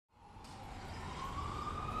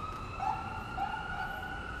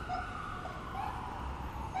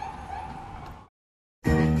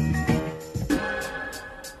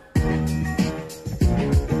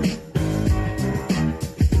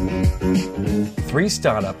Three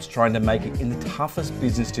startups trying to make it in the toughest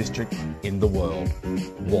business district in the world,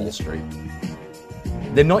 Wall Street.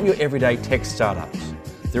 They're not your everyday tech startups.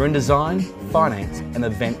 They're in design, finance and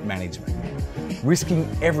event management, risking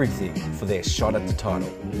everything for their shot at the title.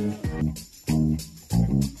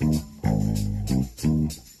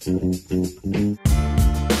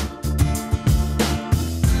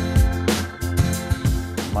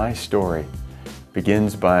 My story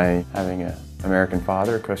begins by having an American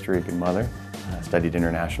father, a Costa Rican mother. I studied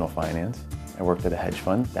international finance. I worked at a hedge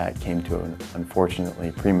fund that came to an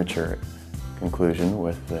unfortunately premature conclusion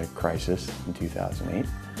with the crisis in 2008.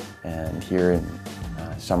 And here in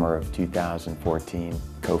summer of 2014,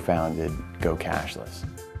 co-founded Go Cashless.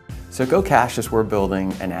 So Go Cashless, we're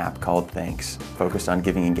building an app called Thanks, focused on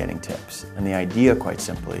giving and getting tips. And the idea, quite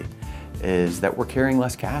simply, is that we're carrying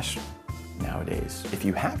less cash nowadays. If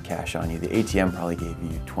you had cash on you, the ATM probably gave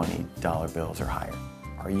you $20 bills or higher.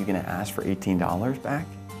 Are you going to ask for $18 back?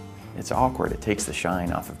 It's awkward. It takes the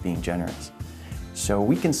shine off of being generous. So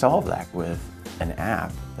we can solve that with an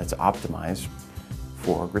app that's optimized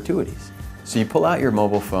for gratuities. So you pull out your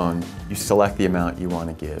mobile phone, you select the amount you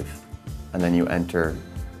want to give, and then you enter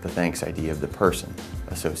the thanks ID of the person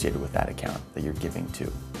associated with that account that you're giving to,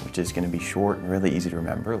 which is going to be short and really easy to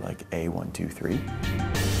remember, like A123.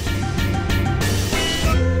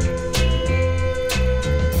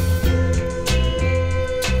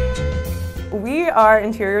 We are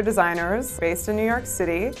interior designers based in New York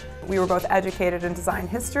City. We were both educated in design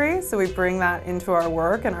history, so we bring that into our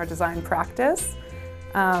work and our design practice.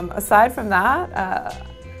 Aside from that,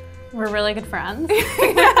 we're really good friends.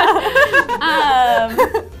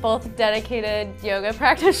 Both dedicated yoga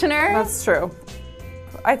practitioners. That's true.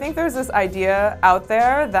 I think there's this idea out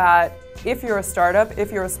there that if you're a startup,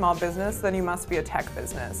 if you're a small business, then you must be a tech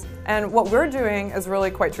business. And what we're doing is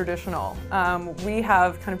really quite traditional. We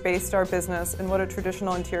have kind of based our business in what a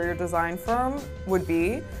traditional interior design firm would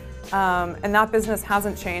be. And that business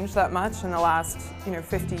hasn't changed that much in the last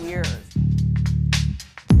 50 years.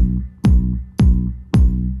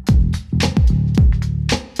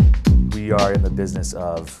 We are in the business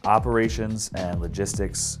of operations and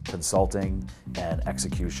logistics, consulting and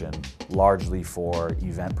execution, largely for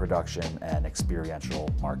event production and experiential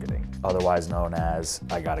marketing, otherwise known as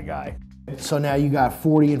I Got a Guy. So now you got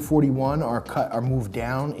 40 and 41 are moved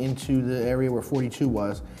down into the area where 42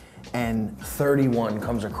 was, and 31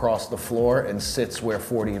 comes across the floor and sits where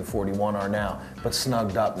 40 and 41 are now, but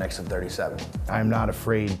snugged up next to 37. I'm not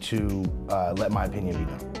afraid to let my opinion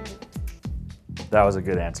be known. That was a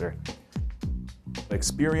good answer.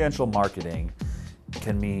 Experiential marketing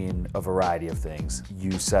can mean a variety of things.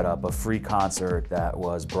 You set up a free concert that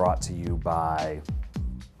was brought to you by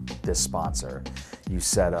this sponsor. You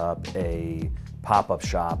set up a pop-up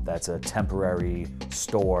shop that's a temporary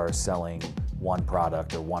store selling one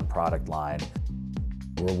product or one product line.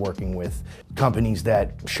 We're working with companies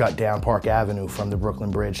that shut down Park Avenue from the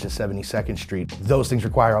Brooklyn Bridge to 72nd Street. Those things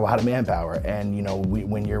require a lot of manpower, and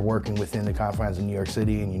when you're working within the confines of New York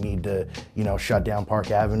City and you need to shut down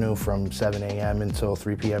Park Avenue from 7 a.m. until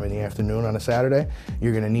 3 p.m. in the afternoon on a Saturday,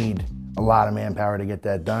 you're going to need a lot of manpower to get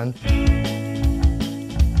that done.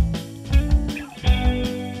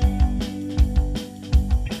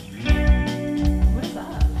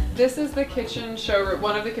 This is the kitchen showroom,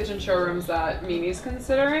 one of the kitchen showrooms that Mimi's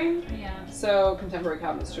considering. Yeah. So contemporary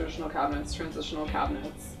cabinets, traditional cabinets, transitional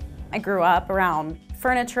cabinets. I grew up around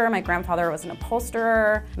furniture. My grandfather was an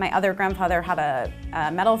upholsterer. My other grandfather had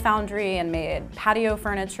a metal foundry and made patio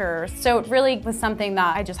furniture. So it really was something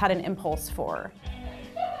that I just had an impulse for.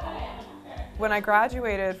 When I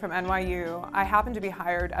graduated from NYU, I happened to be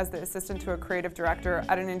hired as the assistant to a creative director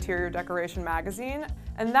at an interior decoration magazine.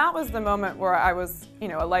 And that was the moment where I was,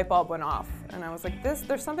 a light bulb went off. And I was like,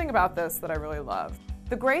 there's something about this that I really love.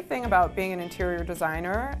 The great thing about being an interior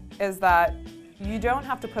designer is that you don't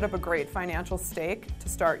have to put up a great financial stake to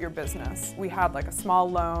start your business. We had like a small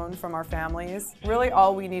loan from our families. Really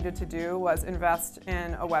all we needed to do was invest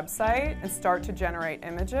in a website and start to generate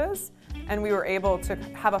images. And we were able to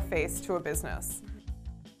have a face to a business.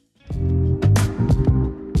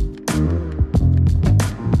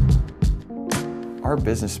 Our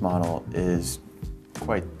business model is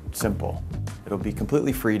quite simple. It'll be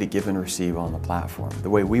completely free to give and receive on the platform. The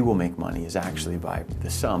way we will make money is actually by the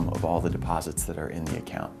sum of all the deposits that are in the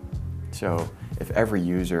account. So if every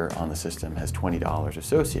user on the system has $20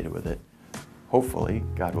 associated with it, hopefully,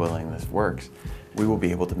 God willing this works, we will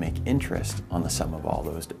be able to make interest on the sum of all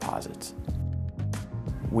those deposits.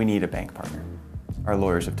 We need a bank partner. Our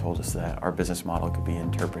lawyers have told us that our business model could be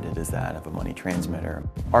interpreted as that of a money transmitter.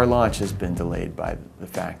 Our launch has been delayed by the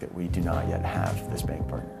fact that we do not yet have this bank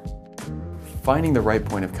partner. Finding the right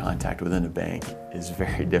point of contact within a bank is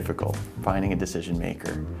very difficult. Finding a decision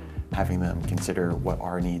maker, having them consider what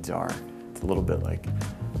our needs are, it's a little bit like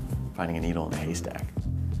finding a needle in a haystack.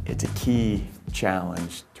 It's a key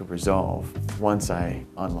challenge to resolve. Once I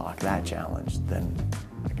unlock that challenge, then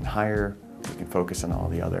I can hire, we can focus on all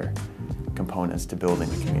the other components to building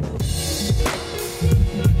the community.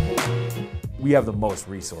 We have the most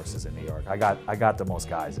resources in New York. I got the most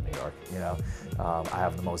guys in New York. You know,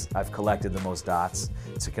 I've collected the most dots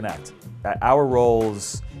to connect. Our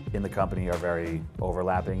roles in the company are very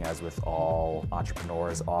overlapping, as with all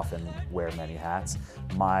entrepreneurs often wear many hats.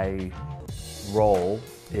 My role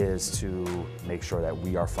is to make sure that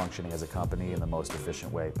we are functioning as a company in the most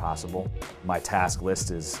efficient way possible. My task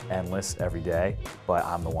list is endless every day, but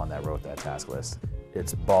I'm the one that wrote that task list.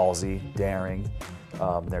 It's ballsy, daring.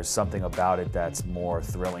 There's something about it that's more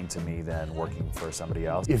thrilling to me than working for somebody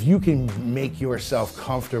else. If you can make yourself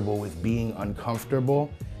comfortable with being uncomfortable,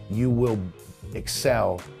 you will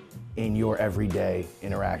excel in your everyday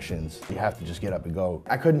interactions. You have to just get up and go.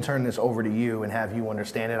 I couldn't turn this over to you and have you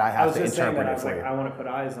understand it. I have to interpret it for you. I want to put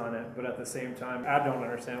eyes on it, but at the same time, I don't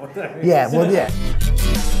understand what that means. Yeah, well, yeah.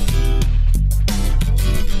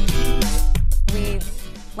 We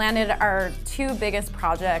landed our 2 biggest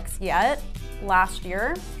projects yet last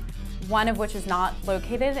year, one of which is not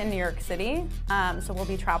located in New York City, so we'll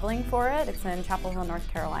be traveling for it. It's in Chapel Hill, North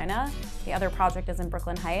Carolina. The other project is in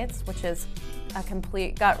Brooklyn Heights, which is a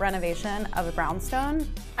complete gut renovation of a brownstone.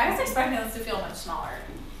 I was expecting this to feel much smaller.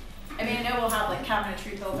 I mean, I know we'll have like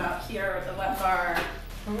cabinetry built out here with the wet bar.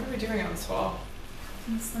 What are we doing on this wall?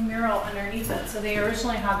 It's the mural underneath it. So they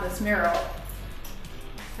originally had this mural,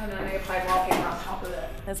 and then they applied wallpaper on top of it.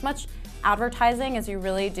 As much advertising as you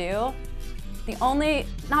really do,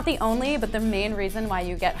 not the only, but the main reason why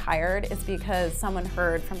you get hired is because someone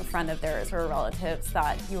heard from a friend of theirs or relatives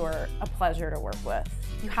that you're a pleasure to work with.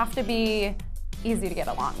 You have to be easy to get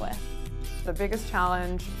along with. The biggest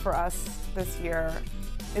challenge for us this year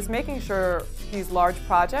is making sure these large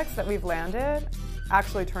projects that we've landed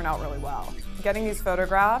actually turn out really well. Getting these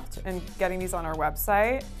photographed and getting these on our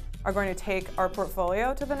website are going to take our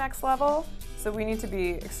portfolio to the next level. So we need to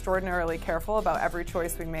be extraordinarily careful about every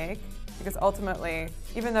choice we make, because ultimately,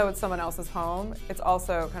 even though it's someone else's home, it's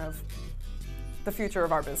also kind of the future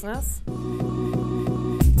of our business.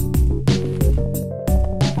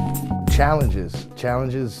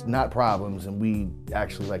 Challenges, not problems, and we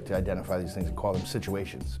actually like to identify these things and call them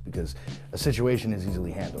situations, because a situation is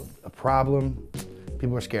easily handled. A problem,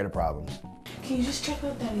 people are scared of problems. Can you just check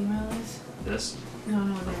what that email is? This?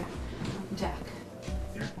 No, there. Jack.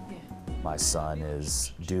 Here? Yeah. My son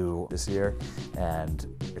is due this year, and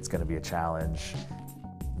it's going to be a challenge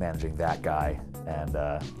managing that guy and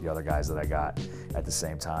the other guys that I got at the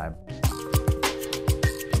same time.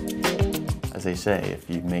 As they say, if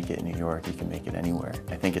you make it in New York, you can make it anywhere.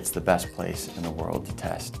 I think it's the best place in the world to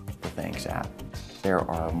test the Thanks app. There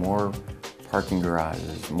are more parking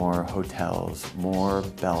garages, more hotels, more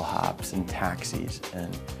bellhops and taxis,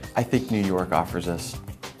 and I think New York offers us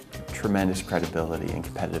tremendous credibility and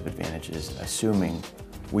competitive advantages, assuming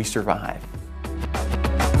we survive.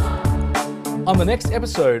 On the next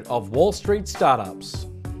episode of Wall Street Startups,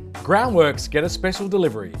 Groundworks get a special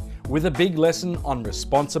delivery with a big lesson on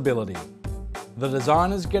responsibility. The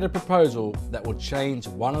designers get a proposal that will change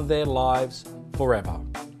one of their lives forever.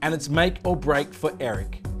 And it's make or break for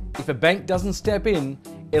Eric. If a bank doesn't step in,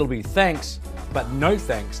 it'll be thanks, but no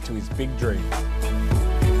thanks to his big dream.